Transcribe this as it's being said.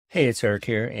Hey, it's Eric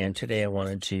here, and today I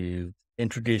wanted to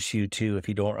introduce you to, if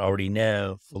you don't already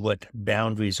know, what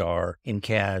boundaries are in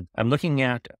CAD. I'm looking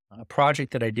at a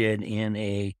project that I did in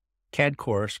a CAD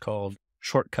course called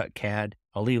Shortcut CAD.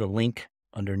 I'll leave a link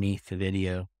underneath the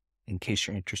video in case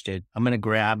you're interested. I'm going to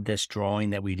grab this drawing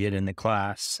that we did in the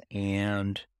class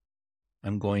and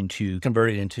I'm going to convert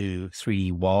it into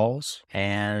 3D walls,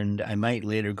 and I might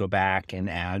later go back and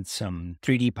add some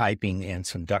 3D piping and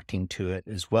some ducting to it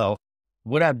as well.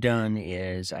 What I've done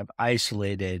is I've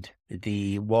isolated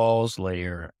the walls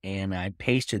layer and I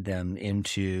pasted them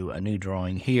into a new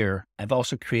drawing here. I've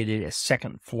also created a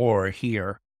second floor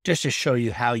here just to show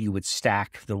you how you would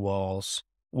stack the walls.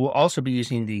 We'll also be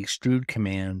using the extrude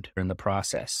command in the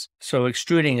process. So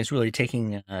extruding is really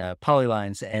taking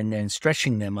polylines and then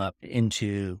stretching them up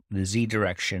into the Z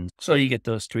direction so you get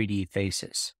those 3D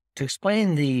faces. To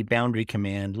explain the boundary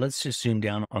command, let's just zoom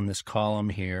down on this column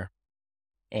here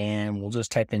and we'll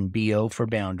just type in BO for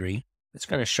boundary. It's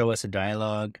going to show us a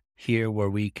dialog here where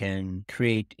we can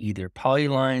create either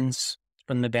polylines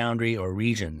from the boundary or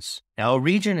regions. Now, a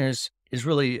region is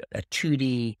really a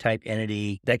 2D type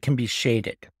entity that can be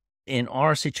shaded. In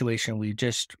our situation, we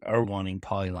just are wanting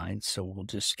polylines, so we'll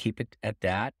just keep it at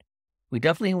that. We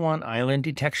definitely want island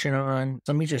detection on.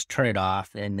 Let me just turn it off,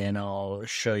 and then I'll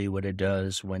show you what it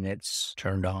does when it's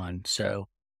turned on. So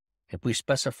if we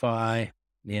specify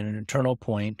an internal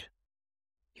point,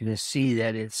 you can see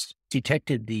that it's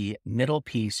detected the middle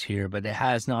piece here, but it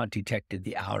has not detected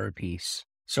the outer piece.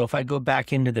 So if I go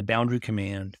back into the boundary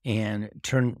command and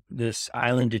turn this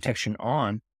island detection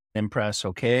on and press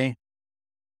OK,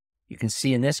 you can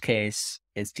see in this case,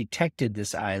 it's detected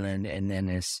this island and then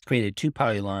it's created two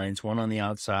polylines, one on the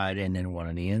outside and then one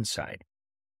on the inside.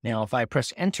 Now, if I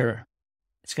press enter,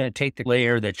 it's going to take the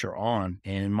layer that you're on.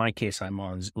 And in my case, I'm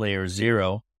on layer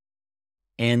 0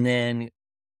 and then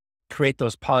create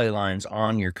those polylines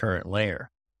on your current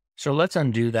layer. So let's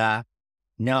undo that.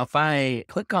 Now, if I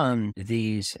click on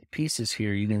these pieces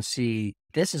here, you can see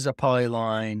this is a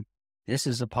polyline, this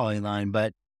is a polyline,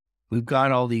 but we've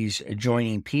got all these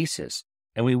adjoining pieces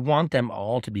and we want them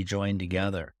all to be joined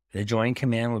together. The join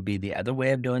command would be the other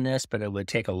way of doing this, but it would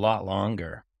take a lot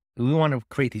longer. We want to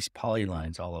create these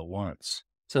polylines all at once.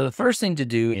 So the first thing to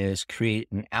do is create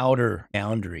an outer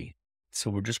boundary. So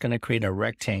we're just going to create a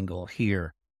rectangle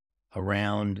here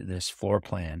around this floor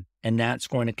plan. And that's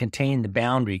going to contain the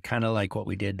boundary, kind of like what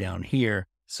we did down here.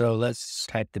 So let's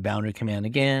type the boundary command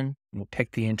again. We'll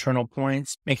pick the internal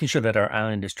points, making sure that our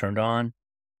island is turned on.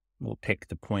 We'll pick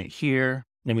the point here.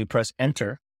 Then we press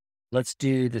enter. Let's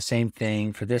do the same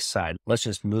thing for this side. Let's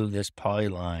just move this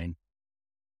polyline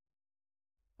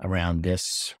around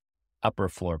this upper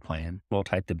floor plan. We'll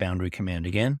type the boundary command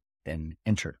again, then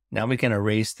enter. Now we can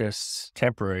erase this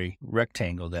temporary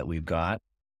rectangle that we've got.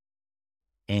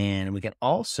 And we can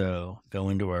also go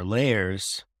into our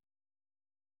layers.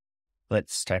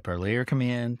 Let's type our layer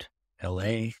command,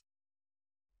 LA,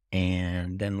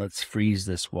 and then let's freeze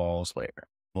this walls layer.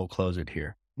 We'll close it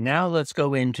here. Now let's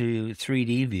go into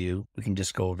 3D view. We can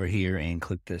just go over here and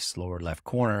click this lower left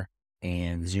corner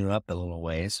and zoom up a little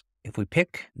ways. If we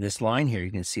pick this line here,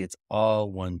 you can see it's all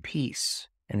one piece.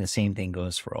 And the same thing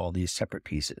goes for all these separate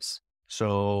pieces.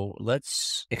 So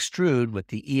let's extrude with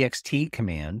the EXT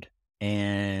command.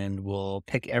 And we'll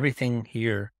pick everything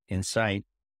here in sight.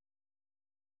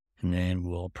 And then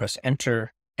we'll press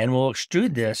enter and we'll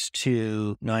extrude this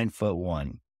to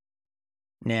 9'1".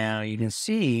 Now you can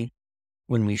see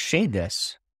when we shade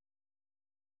this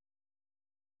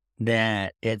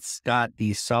that it's got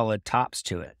these solid tops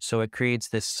to it. So it creates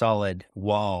this solid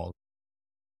wall.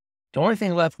 The only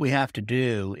thing left we have to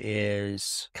do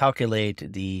is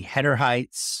calculate the header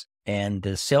heights and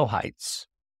the sill heights.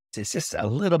 It's just a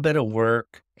little bit of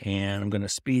work, and I'm going to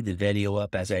speed the video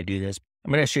up as I do this.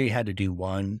 I'm going to show you how to do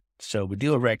one. So we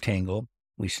do a rectangle,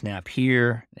 we snap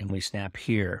here, and we snap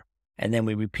here. And then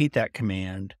we repeat that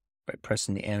command by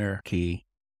pressing the enter key,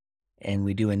 and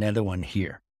we do another one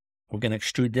here. We're going to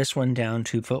extrude this one down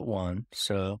 2'1",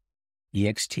 so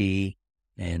EXT,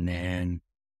 and then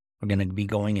we're going to be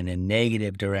going in a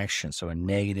negative direction, so a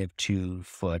negative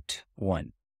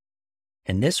 2'1".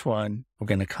 And this one, we're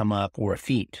going to come up 4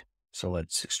 feet. So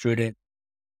let's extrude it.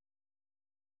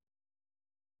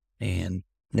 And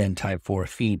then type 4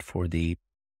 feet for the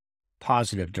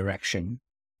positive direction.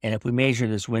 And if we measure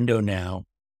this window now,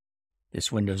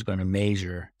 this window is going to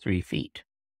measure 3 feet.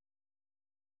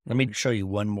 Let me show you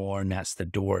one more, and that's the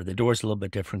door. The door is a little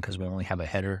bit different because we only have a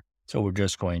header. So we're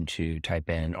just going to type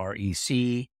in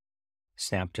REC,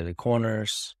 snap to the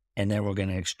corners, and then we're going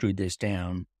to extrude this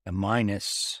down a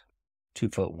minus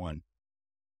 2'1".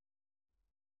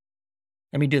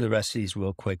 Let me do the rest of these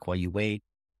real quick while you wait.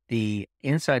 The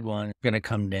inside one is going to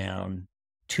come down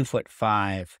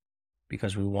 2'5"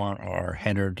 because we want our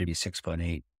header to be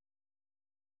 6'8".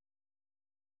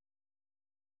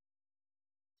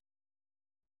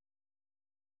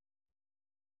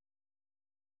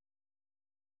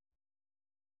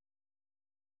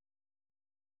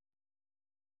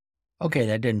 Okay,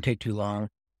 that didn't take too long.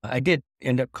 I did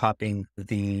end up copying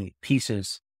the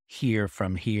pieces here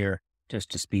from here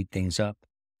just to speed things up.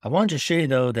 I wanted to show you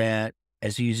though that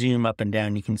as you zoom up and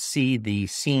down, you can see the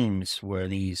seams where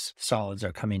these solids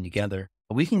are coming together.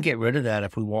 We can get rid of that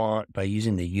if we want by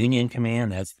using the union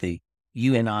command. That's the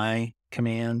UNI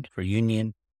command for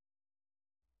union.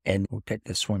 And we'll pick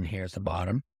this one here at the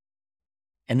bottom.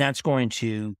 And that's going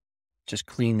to just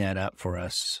clean that up for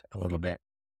us a little bit.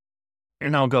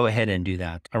 And I'll go ahead and do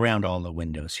that around all the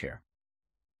windows here.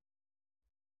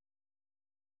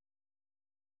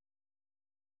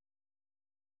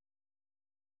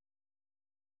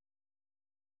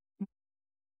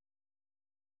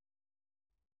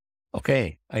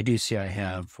 Okay, I do see I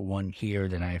have one here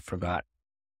that I forgot.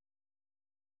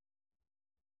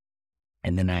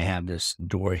 And then I have this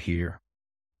door here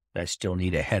that I still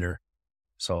need a header.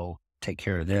 So I'll take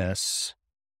care of this.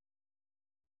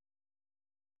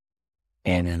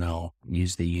 And then I'll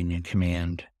use the union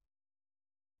command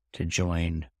to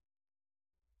join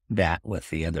that with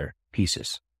the other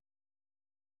pieces.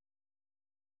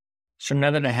 So now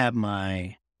that I have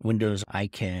my windows, I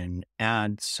can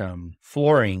add some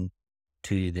flooring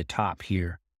to the top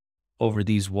here over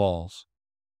these walls.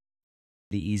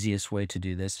 The easiest way to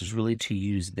do this is really to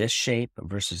use this shape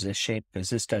versus this shape, because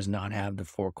this does not have the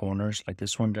four corners like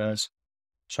this one does.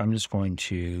 So I'm just going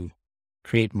to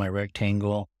create my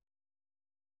rectangle.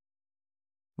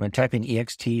 I'm going to type in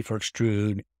EXT for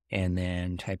extrude and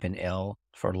then type in L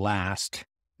for last.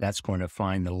 That's going to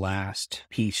find the last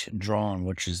piece drawn,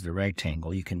 which is the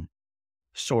rectangle. You can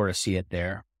sort of see it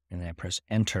there. And then I press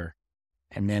enter.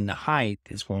 And then the height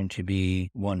is going to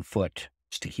be 1 foot,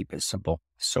 just to keep it simple.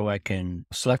 So I can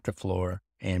select the floor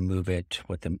and move it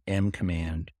with the M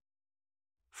command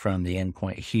from the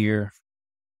endpoint here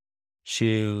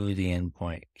to the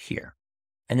endpoint here.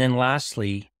 And then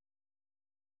lastly,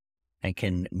 I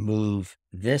can move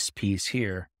this piece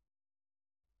here.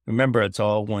 Remember, it's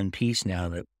all one piece now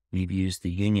that we've used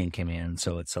the union command,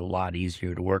 so it's a lot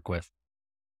easier to work with.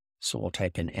 So we'll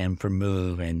type in M for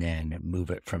move and then move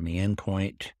it from the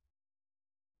endpoint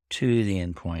to the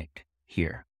endpoint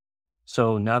here.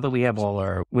 So now that we have all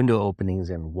our window openings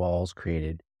and walls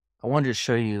created, I wanted to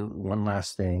show you one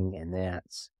last thing, and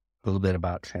that's a little bit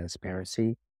about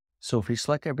transparency. So if we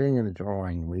select everything in the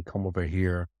drawing, we come over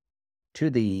here to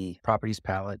the properties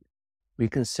palette, we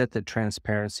can set the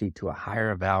transparency to a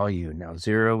higher value. Now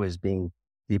 0 is being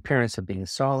the appearance of being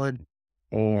solid,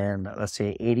 and let's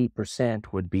say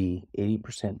 80% would be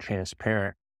 80%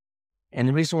 transparent. And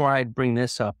the reason why I'd bring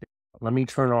this up, let me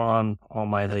turn on all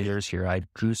my layers here. I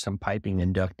drew some piping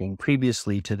and ducting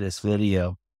previously to this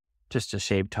video just to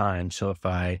save time. So if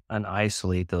I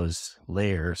unisolate those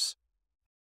layers,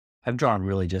 I've drawn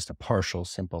really just a partial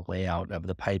simple layout of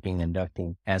the piping and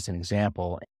ducting as an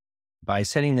example. By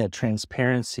setting the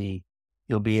transparency,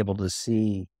 you'll be able to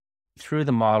see through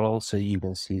the model so you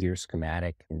can see your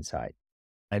schematic inside.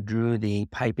 I drew the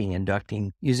piping and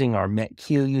ducting using our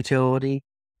METQ utility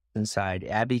inside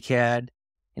AbiCAD.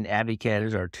 And AbiCAD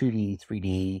is our 2D,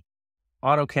 3D,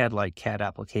 AutoCAD-like CAD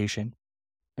application.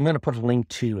 I'm going to put a link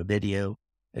to a video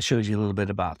that shows you a little bit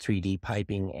about 3D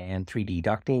piping and 3D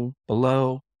ducting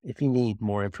below if you need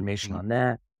more information on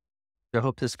that. I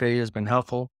hope this video has been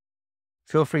helpful.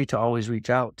 Feel free to always reach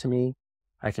out to me.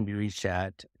 I can be reached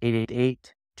at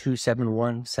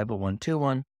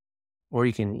 888-271-7121, or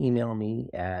you can email me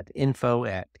at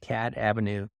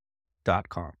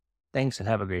info@cadavenue.com. Thanks and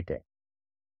have a great day.